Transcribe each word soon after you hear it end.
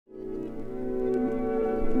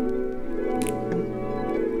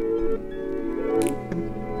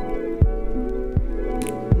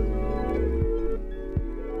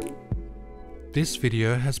This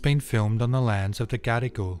video has been filmed on the lands of the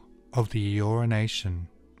Gadigal of the Eora Nation.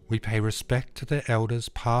 We pay respect to their elders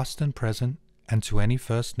past and present and to any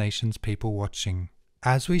First Nations people watching.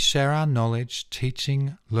 As we share our knowledge,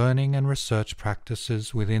 teaching, learning and research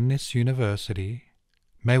practices within this university,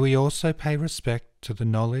 may we also pay respect to the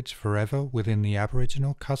knowledge forever within the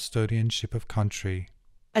Aboriginal custodianship of country.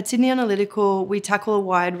 At Sydney Analytical, we tackle a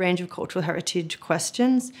wide range of cultural heritage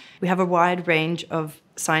questions. We have a wide range of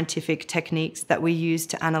scientific techniques that we use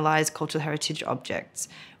to analyse cultural heritage objects.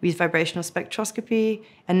 We use vibrational spectroscopy,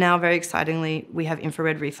 and now, very excitingly, we have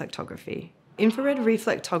infrared reflectography. Infrared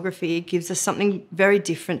reflectography gives us something very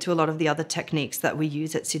different to a lot of the other techniques that we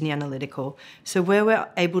use at Sydney Analytical. So where we're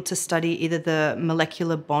able to study either the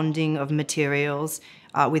molecular bonding of materials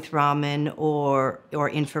with Raman or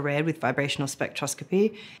infrared with vibrational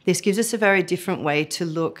spectroscopy, this gives us a very different way to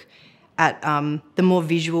look at the more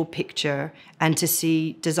visual picture and to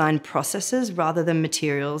see design processes rather than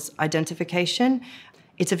materials identification.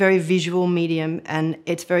 It's a very visual medium and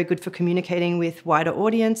it's very good for communicating with wider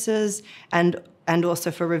audiences and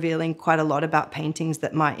also for revealing quite a lot about paintings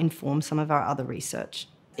that might inform some of our other research.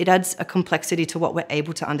 It adds a complexity to what we're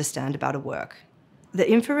able to understand about a work. The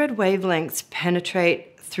infrared wavelengths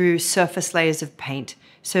penetrate through surface layers of paint.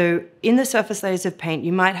 So in the surface layers of paint,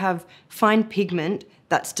 you might have fine pigment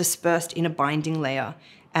that's dispersed in a binding layer.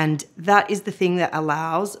 And that is the thing that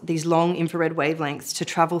allows these long infrared wavelengths to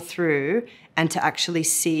travel through and to actually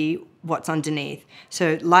see what's underneath.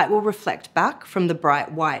 So light will reflect back from the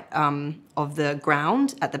bright white of the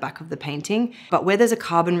ground at the back of the painting, but where there's a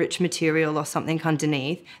carbon-rich material or something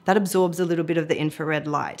underneath, that absorbs a little bit of the infrared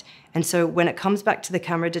light. And so when it comes back to the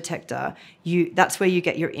camera detector, that's where you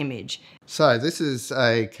get your image. So this is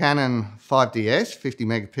a Canon 5DS, 50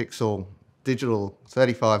 megapixel digital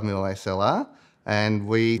 35mm SLR. And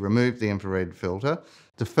we removed the infrared filter.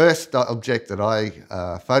 The first object that I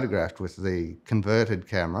photographed with the converted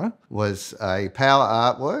camera was a Power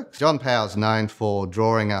artwork. John Power's known for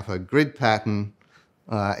drawing up a grid pattern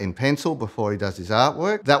in pencil before he does his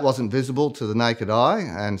artwork. That wasn't visible to the naked eye,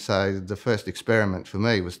 and so the first experiment for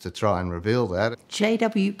me was to try and reveal that.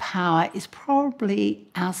 J.W. Power is probably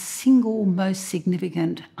our single most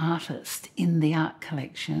significant artist in the art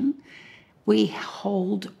collection. We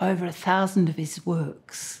hold over 1,000 of his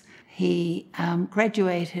works. He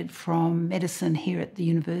graduated from medicine here at the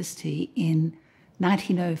university in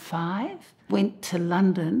 1905, went to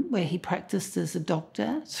London where he practiced as a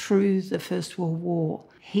doctor through the First World War.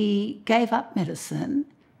 He gave up medicine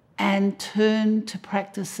and turned to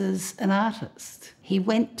practice as an artist. He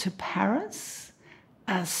went to Paris,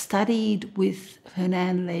 studied with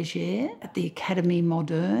Fernand Léger at the Académie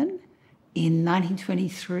Moderne in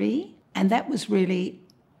 1923, and that was really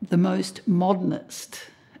the most modernist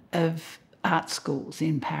of art schools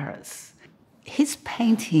in Paris. His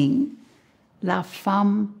painting, La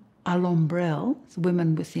Femme à l'ombrelle, the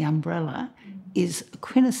woman with the umbrella, is a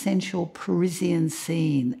quintessential Parisian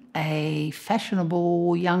scene. A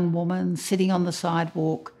fashionable young woman sitting on the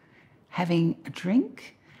sidewalk having a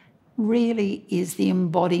drink really is the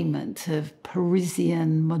embodiment of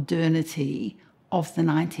Parisian modernity of the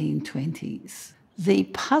 1920s. The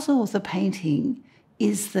puzzle of the painting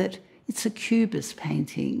is that it's a cubist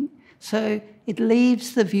painting, so it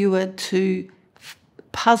leaves the viewer to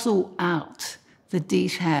puzzle out the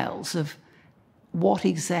details of what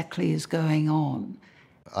exactly is going on.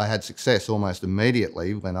 I had success almost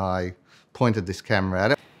immediately when I pointed this camera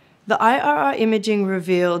at it. The IRR imaging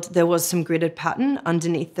revealed there was some gridded pattern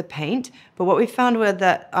underneath the paint, but what we found were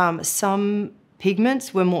that some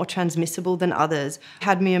pigments were more transmissible than others.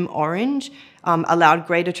 Cadmium orange allowed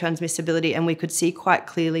greater transmissibility, and we could see quite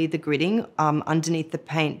clearly the gridding underneath the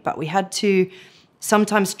paint, but we had to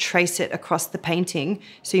sometimes trace it across the painting.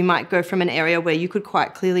 So you might go from an area where you could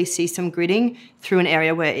quite clearly see some gridding through an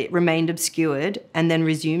area where it remained obscured and then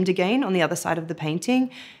resumed again on the other side of the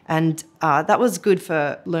painting. And that was good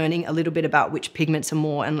for learning a little bit about which pigments are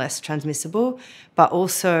more and less transmissible, but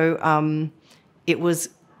also it was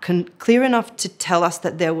clear enough to tell us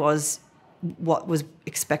that there was what was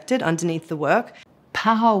expected underneath the work.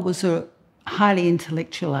 Power was a highly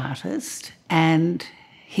intellectual artist, and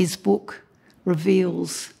his book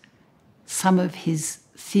reveals some of his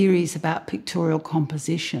theories about pictorial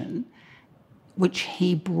composition, which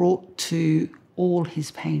he brought to all his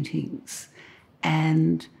paintings.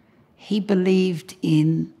 And he believed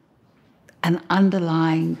in an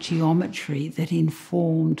underlying geometry that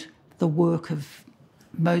informed the work of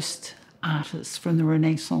most artists from the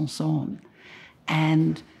Renaissance on.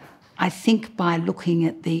 And I think by looking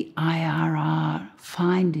at the IRR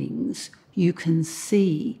findings, you can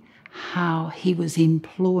see how he was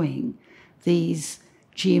employing these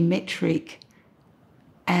geometric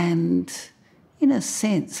and, in a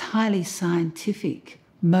sense, highly scientific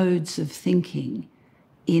modes of thinking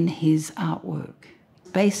in his artwork.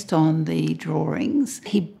 Based on the drawings,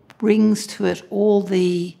 he brings to it all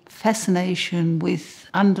the fascination with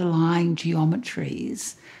underlying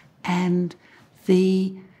geometries, and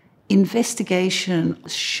the investigation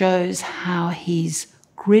shows how he's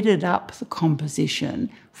gridded up the composition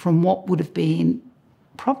from what would have been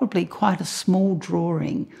probably quite a small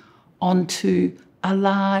drawing onto a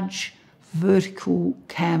large vertical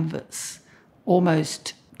canvas,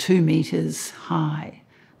 almost 2 metres high.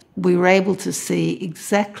 We were able to see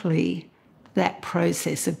exactly that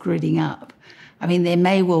process of gridding up. I mean, there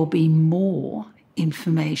may well be more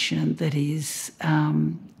information that is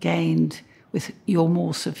gained with your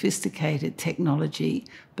more sophisticated technology,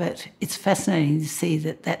 but it's fascinating to see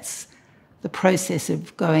that that's the process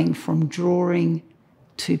of going from drawing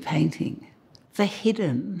to painting. The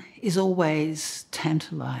hidden is always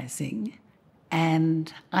tantalising,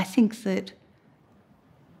 and I think that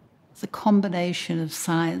the combination of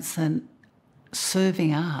science and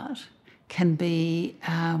serving art can be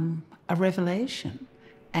a revelation,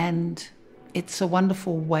 and it's a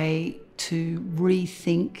wonderful way to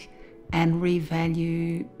rethink and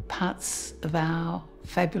revalue parts of our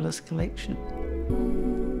fabulous collection.